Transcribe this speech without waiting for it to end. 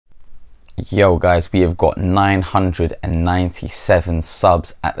Yo guys, we have got 997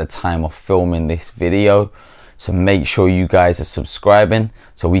 subs at the time of filming this video, so make sure you guys are subscribing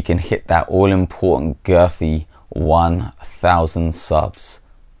so we can hit that all important girthy 1000 subs.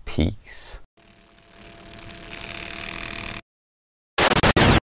 Peace.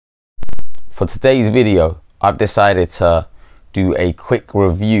 For today's video, I've decided to do a quick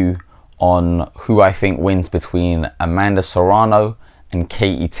review on who I think wins between Amanda Serrano and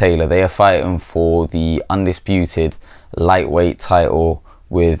Katie Taylor. They are fighting for the undisputed lightweight title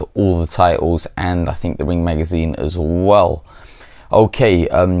with all the titles and I think the Ring magazine as well. Okay,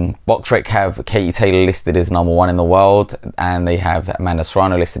 BoxRec have Katie Taylor listed as #1 in the world, and they have Amanda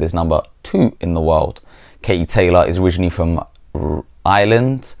Serrano listed as #2 in the world. Katie Taylor is originally from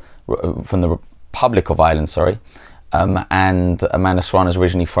Ireland, from the Republic of Ireland, sorry. And Amanda Serrano is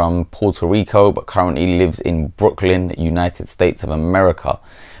originally from Puerto Rico, but currently lives in Brooklyn, United States of America.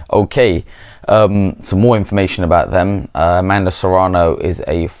 Okay, some more information about them. Amanda Serrano is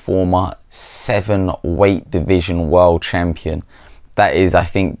a former 7-weight division world champion. That is, I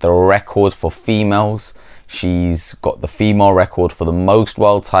think, the record for females. She's got the female record for the most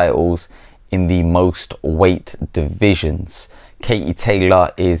world titles in the most weight divisions. Katie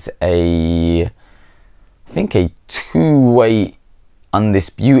Taylor is I think a 2-weight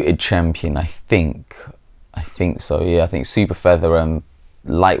undisputed champion. I think so. Yeah, I think super feather and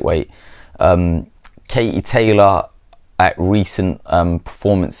lightweight. Katie Taylor at recent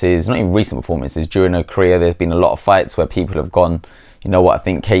performances, not even recent performances, during her career, there's been a lot of fights where people have gone, you know what, I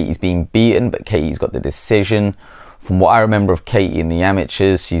think Katie's being beaten, but Katie's got the decision. From what I remember of Katie in the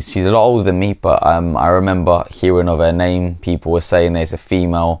amateurs, she's a lot older than me, but I remember hearing of her name. People were saying there's a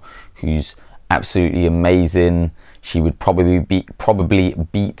female who's absolutely amazing. She would probably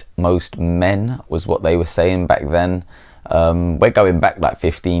beat most men, was what they were saying back then. We're going back like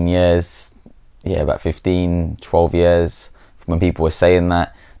 15 years. Yeah, about 15, 12 years from when people were saying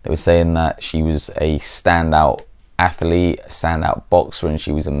that. They were saying that she was a standout athlete, a standout boxer, and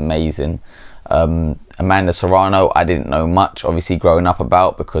she was amazing. Amanda Serrano, I didn't know much, obviously, growing up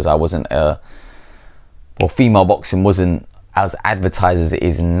about, because I wasn't female boxing wasn't as advertised as it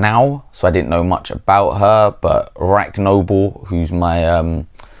is now, so I didn't know much about her. But Rack Noble, who's my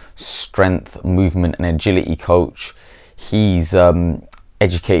strength, movement and agility coach, he's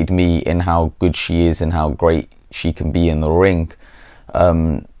educated me in how good she is and how great she can be in the ring.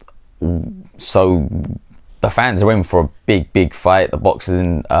 So the fans are in for a big fight. The boxers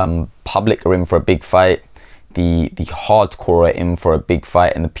in public are in for a big fight. The hardcore are in for a big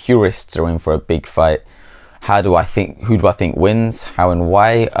fight, and the purists are in for a big fight. Who do I think wins? How and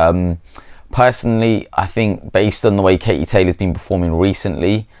why? Personally, I think based on the way Katie Taylor's been performing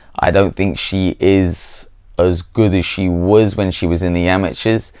recently, I don't think she is as good as she was when she was in the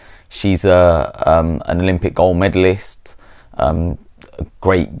amateurs. She's an Olympic gold medalist, a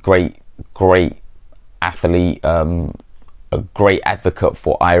great athlete, a great advocate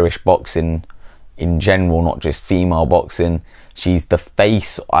for Irish boxing in general, not just female boxing. She's the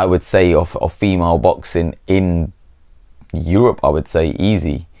face, I would say, of female boxing in Europe. I would say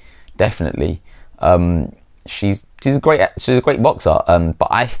easy, definitely. She's a great boxer. But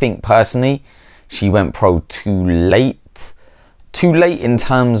I think personally, she went pro too late. Too late in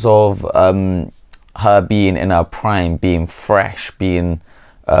terms of her being in her prime, being fresh, being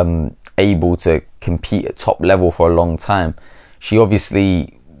able to compete at top level for a long time. She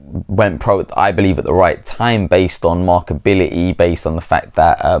obviously went pro, I believe, at the right time, based on markability, based on the fact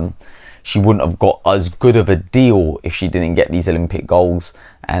that she wouldn't have got as good of a deal if she didn't get these Olympic golds,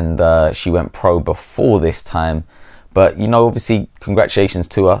 and she went pro before this time. But, you know, obviously, congratulations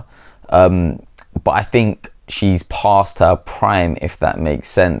to her. But I think she's past her prime, if that makes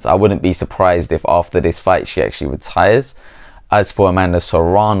sense. I wouldn't be surprised if after this fight she actually retires. As for Amanda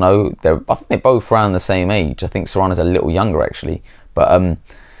Serrano, I think they're both around the same age. I think Serrano's a little younger, actually. But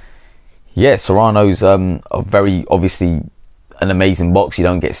yeah, Serrano's very obviously an amazing boxer. You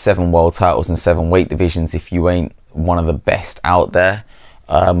don't get 7 world titles and 7 weight divisions if you ain't one of the best out there.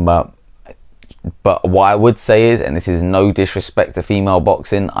 But what I would say is, and this is no disrespect to female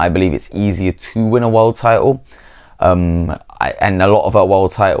boxing, I believe it's easier to win a world title. And a lot of her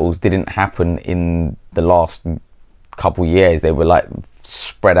world titles didn't happen in the last couple years. They were like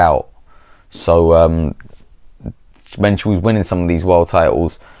spread out. So when she was winning some of these world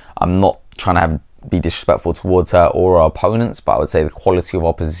titles, I'm not trying to be disrespectful towards her or her opponents, but I would say the quality of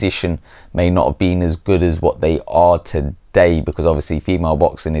opposition may not have been as good as what they are today, because obviously female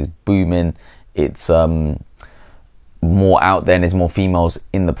boxing is booming. It's more out there, and there's more females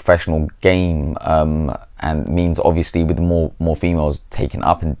in the professional game, and means obviously with more females taking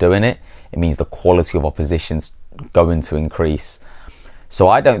up and doing it, it means the quality of opposition's going to increase. So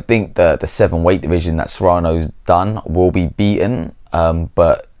I don't think the 7 weight division that Serrano's done will be beaten,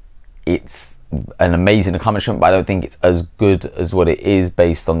 but it's an amazing accomplishment, but I don't think it's as good as what it is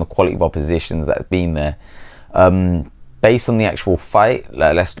based on the quality of oppositions that's been there. Based on the actual fight,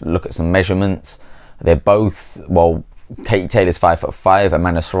 let's look at some measurements. They're both, well, Katie Taylor's 5'5",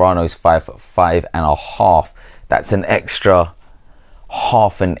 Amanda Serrano's 5'5.5". That's an extra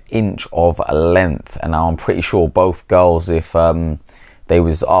 ½ an inch of length. And now I'm pretty sure both girls, if they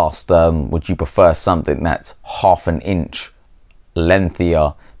was asked, would you prefer something that's ½ an inch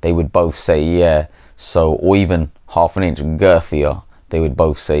lengthier, they would both say yeah. So, or even ½ an inch girthier, they would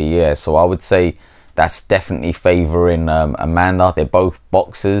both say yeah. So I would say that's definitely favouring Amanda. They're both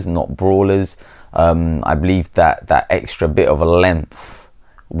boxers, not brawlers. I believe that that extra bit of a length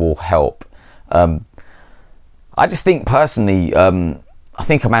will help. I just think personally, I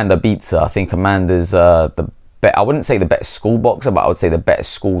think Amanda beats her. I think Amanda's I wouldn't say the better schooled boxer, but I would say the better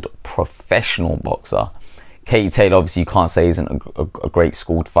schooled professional boxer. Katie Taylor, obviously, you can't say isn't a great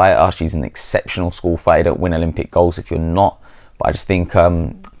schooled fighter. She's an exceptional school fighter. Don't win Olympic golds if you're not. But I just think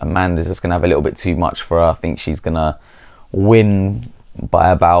Amanda's just going to have a little bit too much for her. I think she's going to win by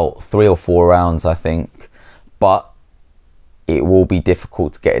about 3 or 4 rounds, I think. But it will be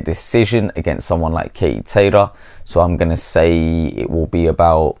difficult to get a decision against someone like Katie Taylor. So I'm going to say it will be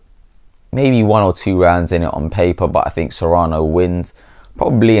about maybe 1 or 2 rounds in it on paper. But I think Serrano wins,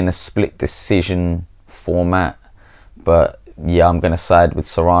 probably in a split decision format. But yeah, I'm going to side with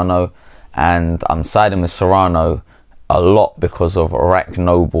Serrano. And I'm siding with Serrano a lot because of Rack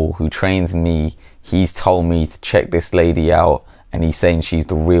Noble, who trains me. He's told me to check this lady out, and he's saying she's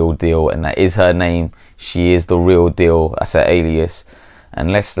the real deal, and that is her name. She is the real deal. That's her alias.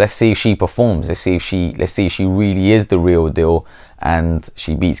 And let's see if she performs. Let's see if she really is the real deal and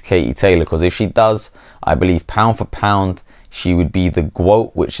she beats Katie Taylor. Because if she does, I believe pound for pound she would be the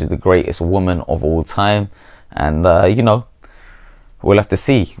GOAT, which is the greatest woman of all time. And you know, we'll have to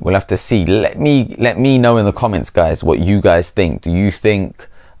see. We'll have to see. Let me know in the comments, guys, what you guys think. Do you think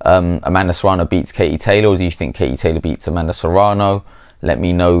Amanda Serrano beats Katie Taylor, or do you think Katie Taylor beats Amanda Serrano? Let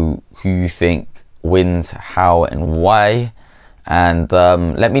me know who you think wins, how and why. And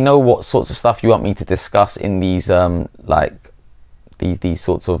let me know what sorts of stuff you want me to discuss in these these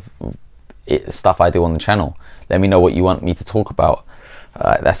sorts of stuff I do on the channel. Let me know what you want me to talk about.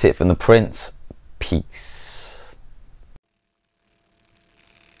 That's it from the Prince. Peace.